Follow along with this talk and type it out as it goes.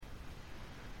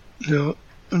Now,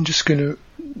 I'm just going to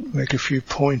make a few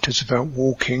pointers about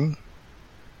walking,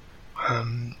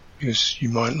 because you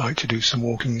might like to do some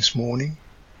walking this morning.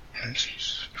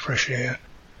 It's fresh air.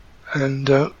 And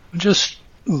just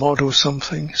model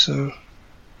something. So,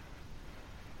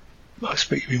 I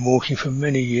expect you've been walking for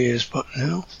many years, but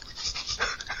now.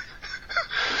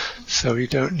 So you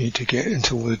don't need to get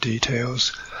into all the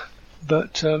details.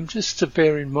 But just to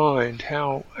bear in mind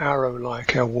how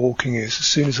arrow-like our walking is. As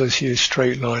soon as I see a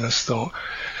straight line, I start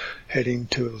heading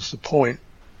towards the point.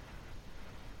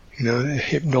 You know, the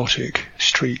hypnotic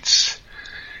streets,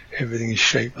 everything is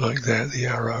shaped like that, the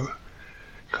arrow.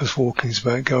 Because walking is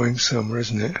about going somewhere,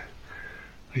 isn't it?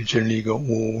 You generally got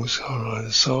walls on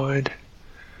either side.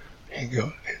 You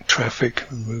got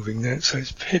traffic moving that, so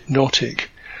it's hypnotic.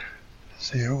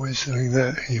 So you're always doing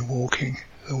that, and you're walking,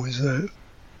 always that.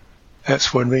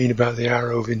 That's what I mean about the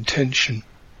arrow of intention.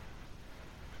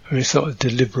 I mean, it's not a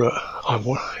deliberate,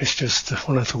 it's just,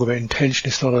 when I talk about intention,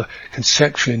 it's not a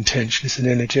conceptual intention, it's an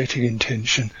energetic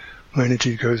intention. My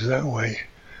energy goes that way.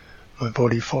 My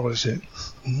body follows it.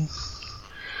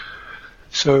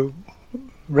 So,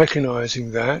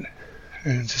 recognizing that,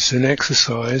 and it's an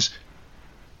exercise,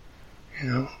 you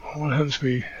know, what happens to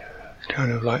be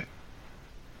kind of like,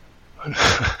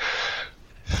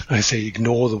 I say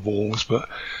ignore the walls, but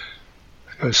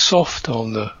go soft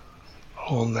on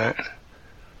that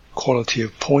quality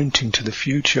of pointing to the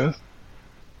future,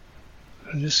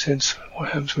 and just sense what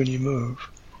happens when you move.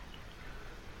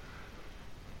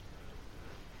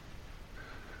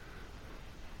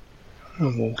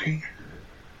 I'm walking,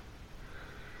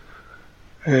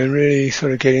 and really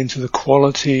sort of get into the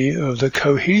quality of the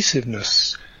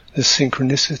cohesiveness, the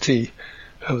synchronicity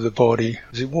of the body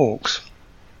as it walks.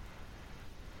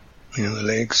 You know, the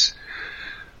legs,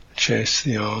 the chest,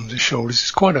 the arms, the shoulders. It's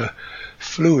quite a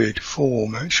fluid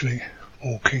form, actually,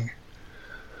 walking.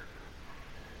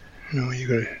 You know, you've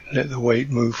got to let the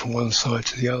weight move from one side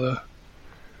to the other.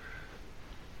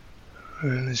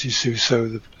 And as you do so,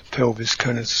 the pelvis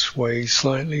kind of sways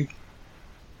slightly.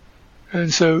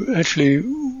 And so, actually,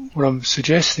 what I'm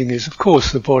suggesting is, of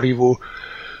course, the body will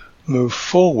move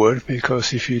forward,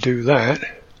 because if you do that,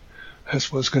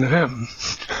 that's what's going to happen.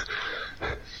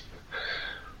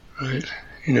 Right?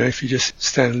 You know, if you just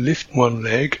stand and lift one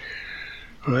leg,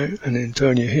 right, and then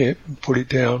turn your hip and put it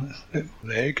down, that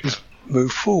leg just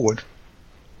move forward.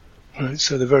 Right?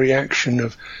 So the very action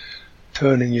of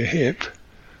turning your hip,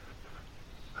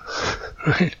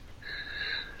 right?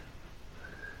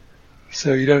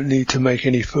 So you don't need to make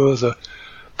any further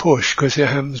push, because it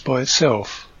happens by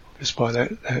itself, just by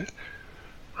that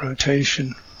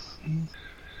rotation.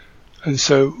 And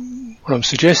so what I'm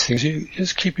suggesting is you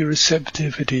just keep your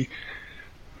receptivity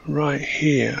right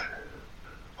here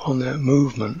on that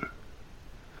movement.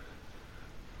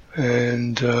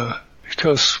 And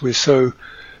because we're so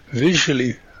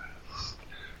visually,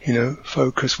 you know,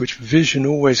 focused, which vision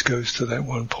always goes to that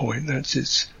one point.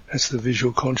 That's the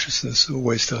visual consciousness,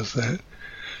 always does that,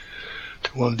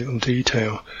 to one little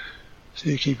detail. So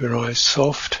you keep your eyes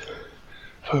soft,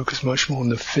 focus much more on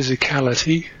the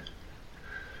physicality,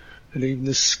 and even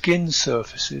the skin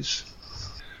surfaces.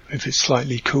 If it's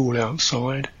slightly cool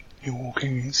outside, you're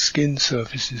walking, skin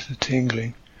surfaces are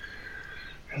tingling,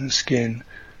 and the skin,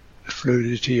 the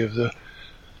fluidity of the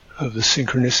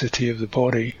synchronicity of the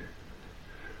body,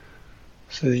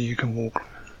 so that you can walk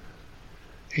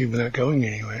even without going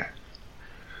anywhere.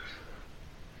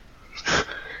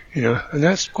 You know, and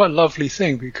that's quite a lovely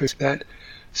thing, because that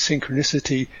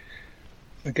synchronicity,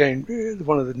 again,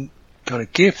 one of the kind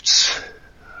of gifts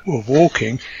of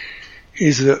walking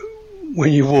is that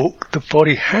when you walk, the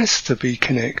body has to be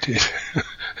connected.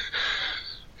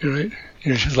 Right? You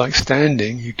know, it's just like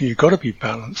standing, you've got to be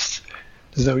balanced.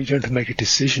 There's no, you don't have to make a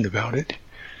decision about it.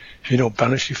 If you're not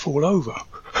balanced, you fall over.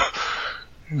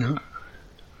 You know?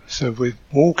 So with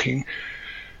walking,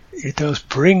 it does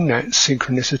bring that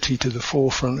synchronicity to the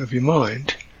forefront of your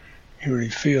mind. You really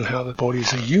feel how the body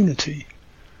is a unity,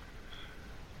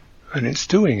 and it's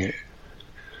doing it.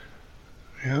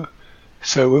 Yeah.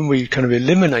 So when we kind of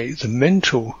eliminate the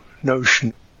mental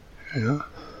notion,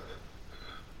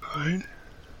 right,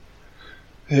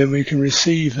 then we can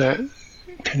receive that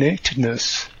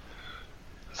connectedness,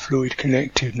 fluid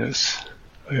connectedness,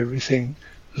 everything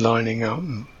lining up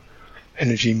and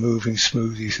energy moving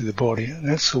smoothly through the body. And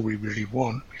that's all we really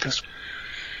want, because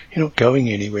you're not going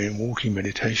anywhere in walking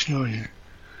meditation, are you?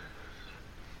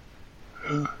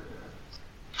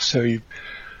 So you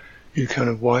kind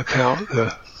of wipe out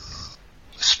the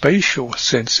spatial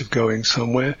sense of going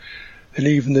somewhere, and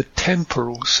even the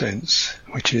temporal sense,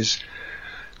 which is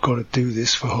got to do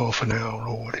this for half an hour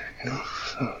or whatever,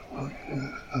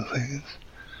 I think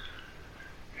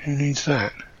who needs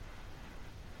that?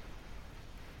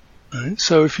 Right.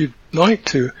 So if you'd like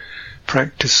to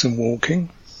practice some walking,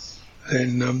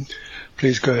 then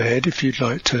please go ahead. If you'd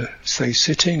like to stay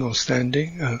sitting or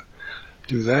standing,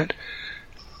 do that.